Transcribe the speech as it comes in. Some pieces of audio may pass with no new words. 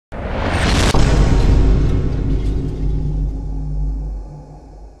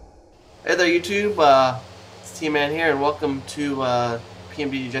Hey there YouTube, it's T-Man here and welcome to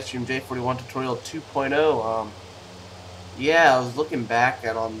PMDG Jetstream J41 tutorial 2.0. Yeah, I was looking back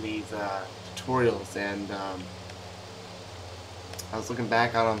at on these tutorials and I was looking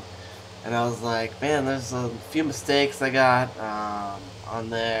back on them and I was like, man, there's a few mistakes I got on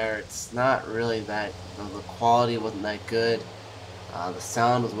there. It's not really that, the quality wasn't that good. The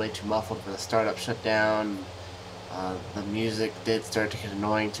sound was way too muffled for the startup shutdown. The music did start to get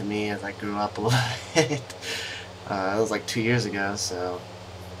annoying to me as I grew up a little bit. It was like 2 years ago, so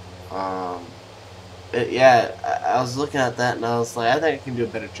yeah, I was looking at that and I was like, I think I can do a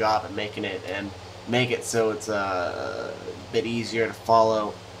better job at making it and make it so it's a bit easier to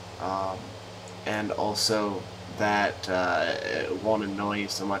follow, um, and also that it won't annoy you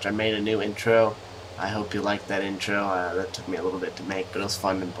so much. I made a new intro. I hope you liked that intro. That took me a little bit to make, but it was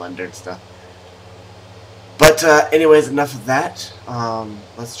fun in Blender and stuff. But anyways, enough of that.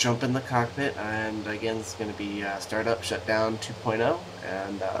 Let's jump in the cockpit, and again, it's going to be Startup Shutdown 2.0,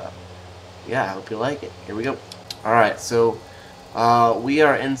 and yeah, I hope you like it. Here we go. Alright, so we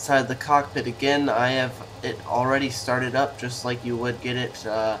are inside the cockpit again. I have it already started up, just like you would get it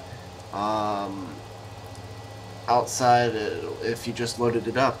outside if you just loaded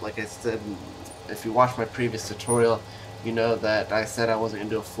it up. Like I said, if you watched my previous tutorial, you know that I said I wasn't going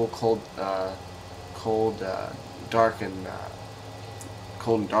to do a full dark and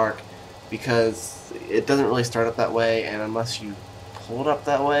because it doesn't really start up that way, and unless you pull it up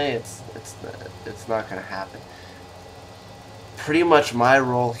that way, it's not going to happen. Pretty much my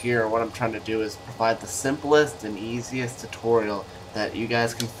role here, what I'm trying to do, is provide the simplest and easiest tutorial that you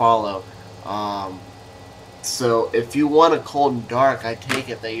guys can follow. So if you want a cold and dark, I take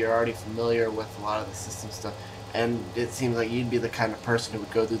it that you're already familiar with a lot of the system stuff, and it seems like you'd be the kind of person who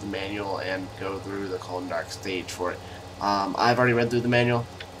would go through the manual and go through the cold and dark stage for it. I've already read through the manual,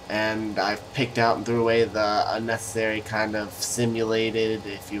 and I've picked out and threw away the unnecessary kind of simulated.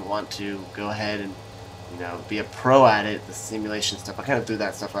 If you want to go ahead and, you know, be a pro at it, the simulation stuff, I kind of threw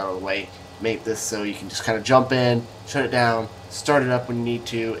that stuff out of the way. Make this so you can just kind of jump in, shut it down, start it up when you need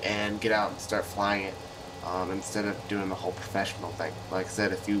to, and get out and start flying it, instead of doing the whole professional thing. Like I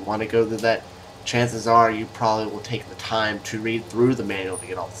said, if you want to go through that, chances are you probably will take the time to read through the manual to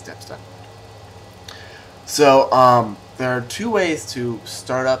get all the steps done. So there are two ways to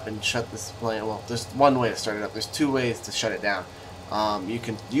start up and shut this plane. Well, there's one way to start it up. There's two ways to shut it down. You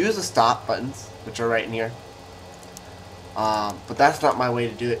can use the stop buttons, which are right in here. But that's not my way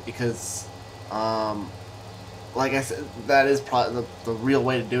to do it because, like I said, that is probably the real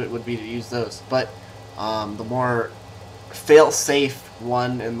way to do it would be to use those. But the more fail-safe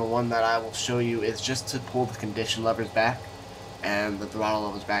one, and the one that I will show you, is just to pull the condition levers back and the throttle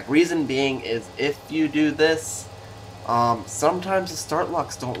levers back. Reason being is if you do this, sometimes the start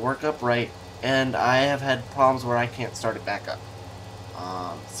locks don't work up right, and I have had problems where I can't start it back up.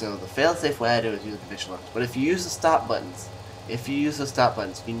 So the fail-safe way I do is use the condition levers. But if you use the stop buttons,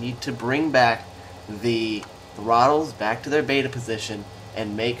 you need to bring back the throttles back to their beta position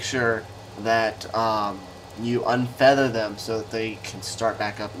and make sure that you unfeather them so that they can start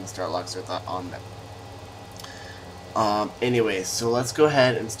back up and the start locks are on them. Anyways, so let's go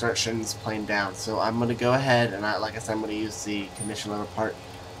ahead and start shutting this plane down. So I'm going to go ahead and, like I said, I'm going to use the condition lever part.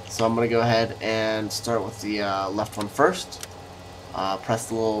 So I'm going to go ahead and start with the left one first. Press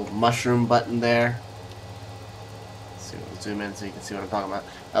the little mushroom button there. So we'll zoom in so you can see what I'm talking about.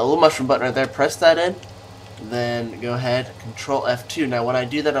 A little mushroom button right there. Press that in. Then go ahead, Control F2. Now when I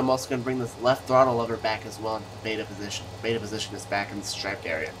do that, I'm also going to bring this left throttle lever back as well into the beta position. Beta position is back in the striped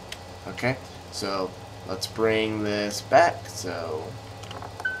area. Okay, so let's bring this back. So,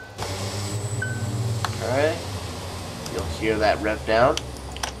 alright, you'll hear that rev down.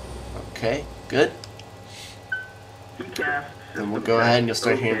 Okay, good. Then we'll go ahead and you'll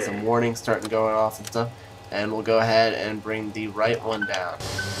start hearing some warnings starting going off and stuff. And we'll go ahead and bring the right one down.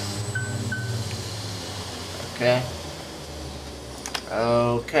 Okay,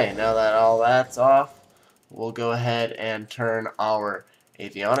 now that all that's off, we'll go ahead and turn our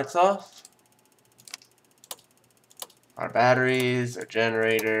avionics off, our batteries, our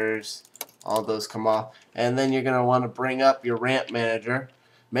generators, all those come off, and then you're going to want to bring up your ramp manager.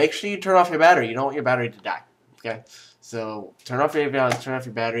 Make sure you turn off your battery. You don't want your battery to die. Okay, so turn off your avionics, turn off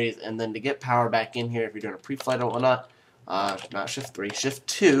your batteries, and then to get power back in here, if you're doing a pre-flight or whatnot, not shift 3, shift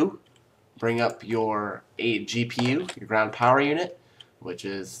 2. Bring up your GPU, your ground power unit, which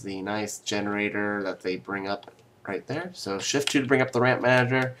is the nice generator that they bring up right there. So shift 2 to bring up the ramp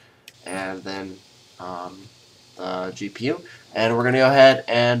manager, and then the GPU. And we're going to go ahead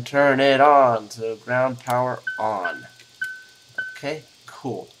and turn it on. So ground power on. Okay,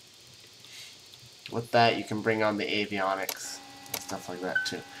 cool. with that, you can bring on the avionics and stuff like that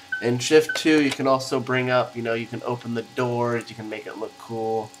too. In Shift 2, you can also bring up, you can open the doors, you can make it look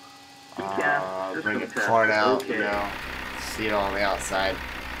cool. Bring a card out, see it all on the outside.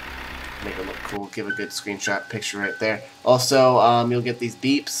 Make it look cool, give a good screenshot picture right there. Also, you'll get these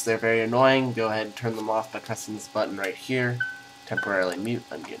beeps, they're very annoying. Go ahead and turn them off by pressing this button right here. Temporarily mute,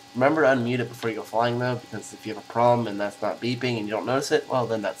 unmute. Remember to unmute it before you go flying though, because if you have a problem and that's not beeping and you don't notice it, well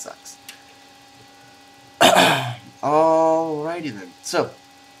then that sucks. Alrighty then. So,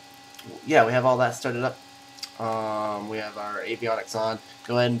 yeah, we have all that started up. We have our avionics on.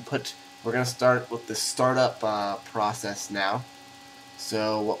 Go ahead and we're going to start with the startup process now.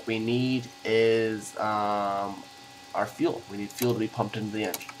 So what we need is our fuel. We need fuel to be pumped into the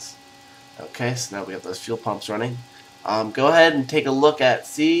engines. Okay, so now we have those fuel pumps running. Go ahead and take a look at,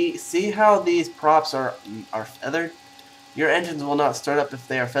 see how these props are feathered? Your engines will not start up if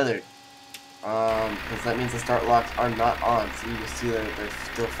they are feathered. Because that means the start locks are not on. So you can see they're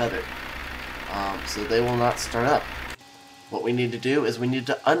still feathered. So they will not start up. What we need to do is we need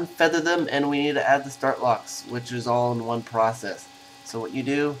to unfeather them and we need to add the start locks, which is all in one process. So what you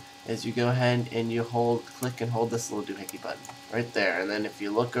do is you go ahead and you click and hold this little doohickey button right there. And then if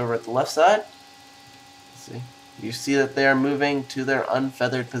you look over at the left side, you see that they are moving to their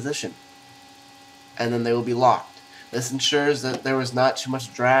unfeathered position. And then they will be locked. This ensures that there was not too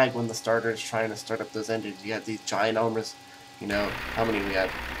much drag when the starter is trying to start up those engines. You have these giant enormous, how many we had?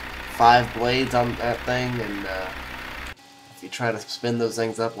 5 blades on that thing, and if you try to spin those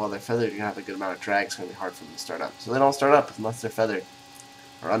things up while they're feathered, you're going to have a good amount of drag. It's going to be hard for them to start up. So they don't start up unless they're feathered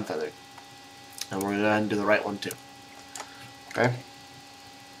or unfeathered. And we're going to go ahead and do the right one too. Okay?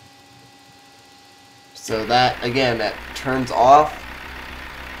 So that, again, that turns off,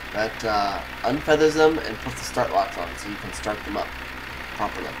 that unfeathers them and puts the start locks on so you can start them up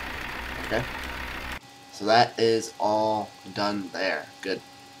properly. Okay? So that is all done there. Good.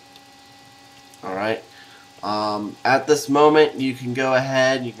 Alright. At this moment, you can go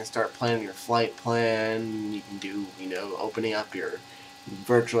ahead, you can start planning your flight plan, you can do, opening up your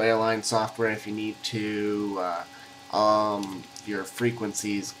virtual airline software if you need to, your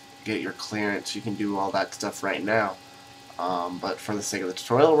frequencies, get your clearance, you can do all that stuff right now. But for the sake of the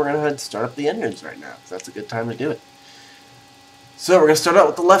tutorial, we're going to go ahead and start up the engines right now, because that's a good time to do it. So we're going to start out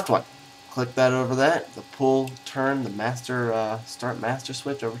with the left one. Click that over that, the turn the start master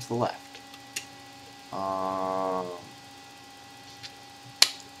switch over to the left.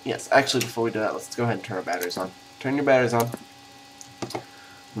 Yes, actually before we do that, let's go ahead and turn our batteries on. Turn your batteries on.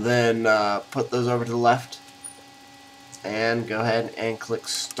 Then put those over to the left. And go ahead and click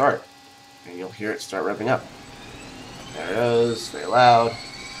start. And you'll hear it start revving up. There it goes, very loud.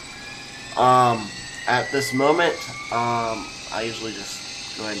 At this moment, I usually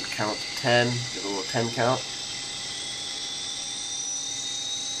just go ahead and count to 10, give a little 10 count.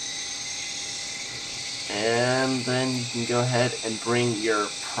 And then you can go ahead and bring your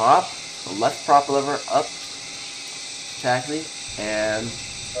prop, the left prop lever, up tactically, and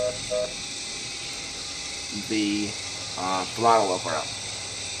the throttle lever up.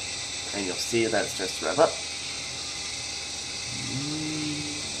 And you'll see that it starts to rev up.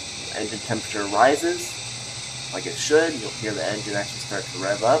 Engine temperature rises like it should. You'll hear the engine actually start to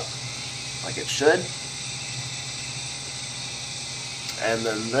rev up like it should. And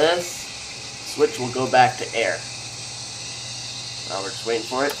then this switch will go back to air. Now we're just waiting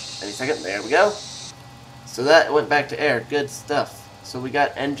for it. Any second. There we go. So that went back to air. Good stuff. So we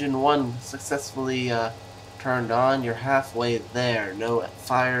got engine 1 successfully turned on. You're halfway there. No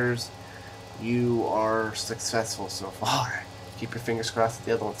fires. You are successful so far. Keep your fingers crossed that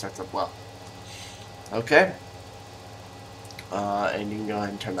the other one starts up well. Okay. And you can go ahead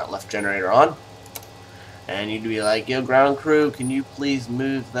and turn that left generator on. And you'd be like, yo, ground crew, can you please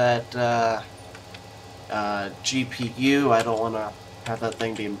move that GPU? I don't want to have that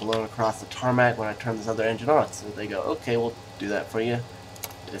thing being blown across the tarmac when I turn this other engine on. So they go, okay, we'll do that for you.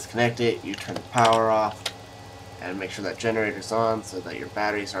 Disconnect it, you turn the power off, and make sure that generator's on so that your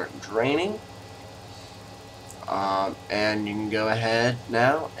batteries aren't draining. And you can go ahead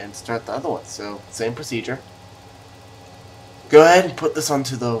now and start the other one. So, same procedure. Go ahead and put this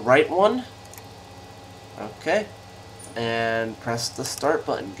onto the right one. Okay. And press the start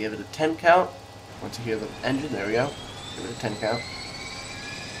button. Give it a 10 count. Once you hear the engine, there we go. Give it a 10 count.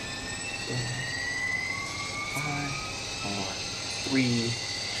 5, 4, 3,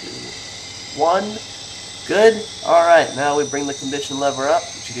 2, 1. Good. Alright, now we bring the condition lever up.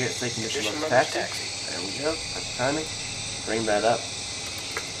 Did you hear it say condition lever taxi? There we go. That's timing. Bring that up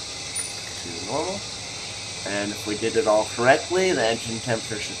to normal. And if we did it all correctly, the engine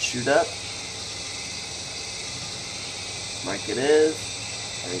temperature should shoot up. like it is.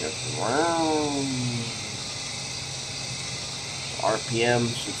 And it goes wow. RPM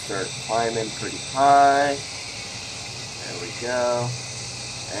should start climbing pretty high. There we go.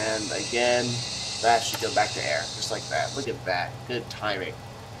 And again, that should go back to air, just like that. Look at that. Good timing.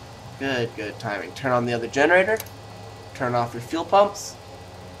 Good timing. Turn on the other generator. Turn off your fuel pumps.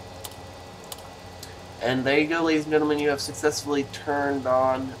 And there you go, ladies and gentlemen. You have successfully turned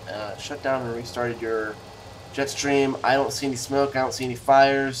on, shut down, and restarted your Jetstream. I don't see any smoke. I don't see any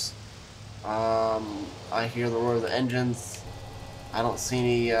fires. I hear the roar of the engines. I don't see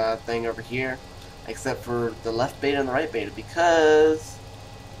any thing over here, except for the left beta and the right beta, because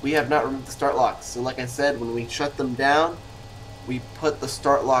we have not removed the start locks. So like I said, when we shut them down, we put the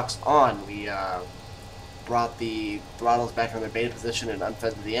start locks on. We brought the throttles back in their beta position and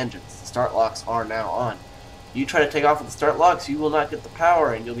unfeathered the engines. The start locks are now on. You try to take off with the start locks, you will not get the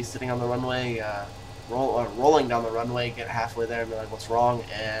power, and you'll be sitting on the runway, rolling down the runway, get halfway there and be like, what's wrong?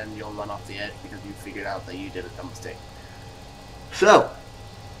 And you'll run off the edge because you figured out that you did a dumb mistake. So,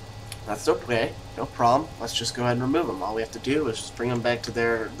 that's okay, no problem. Let's just go ahead and remove them. All we have to do is just bring them back to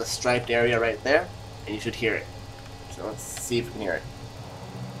the striped area right there, and you should hear it. So let's see if we can hear it.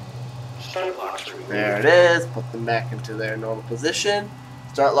 There it is. Put them back into their normal position.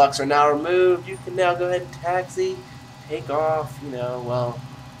 Start locks are now removed. You can now go ahead and taxi, take off. You know, well,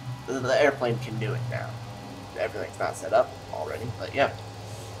 the airplane can do it now. Everything's not set up already, but yeah.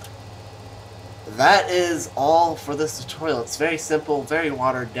 That is all for this tutorial. It's very simple, very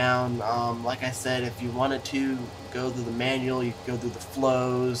watered down. Like I said, if you wanted to go through the manual, you can go through the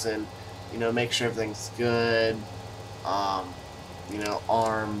flows and, you know, make sure everything's good. You know,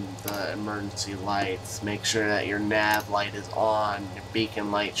 arm the emergency lights, make sure that your nav light is on, your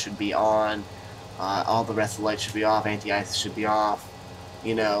beacon light should be on, all the rest of the lights should be off, anti-ice should be off.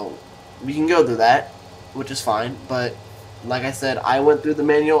 You know, we can go through that, which is fine, but like I said, I went through the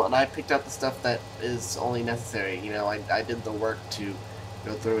manual and I picked out the stuff that is only necessary. You know, I did the work to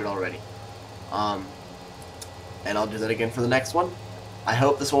go through it already. And I'll do that again for the next one. I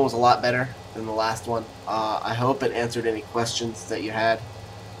hope this one was a lot better than the last one. I hope it answered any questions that you had.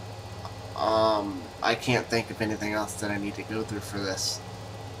 I can't think of anything else that I need to go through for this.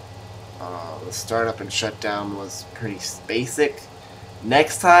 The startup and shutdown was pretty basic.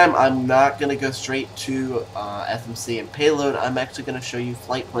 Next time, I'm not going to go straight to FMC and payload. I'm actually going to show you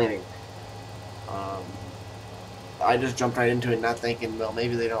flight planning. I just jumped right into it not thinking, well,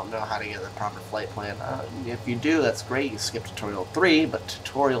 maybe they don't know how to get the proper flight plan. If you do, that's great. You skip tutorial 3, but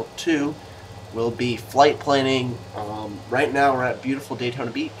tutorial 2 will be flight planning. Right now we're at beautiful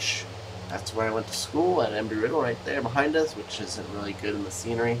Daytona Beach. That's where I went to school, at Embry-Riddle right there behind us, which isn't really good in the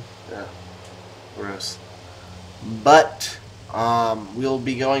scenery. Gross. But we'll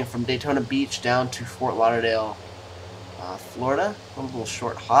be going from Daytona Beach down to Fort Lauderdale, Florida. A little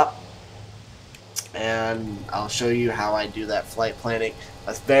short hop. And I'll show you how I do that flight planning.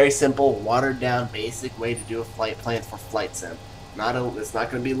 That's very simple, watered down, basic way to do a flight plan for flight sim. It's not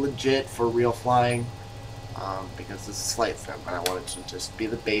going to be legit for real flying, because this is flight sim, but I want it to just be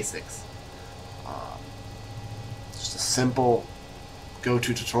the basics. Just a simple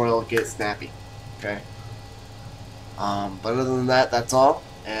go-to tutorial, get it snappy. Okay. But other than that, that's all.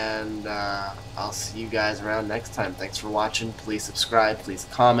 And I'll see you guys around next time. Thanks for watching. Please subscribe. Please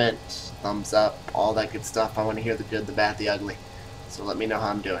comment. Thumbs up. All that good stuff. I want to hear the good, the bad, the ugly. So let me know how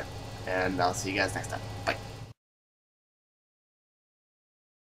I'm doing. And I'll see you guys next time. Bye.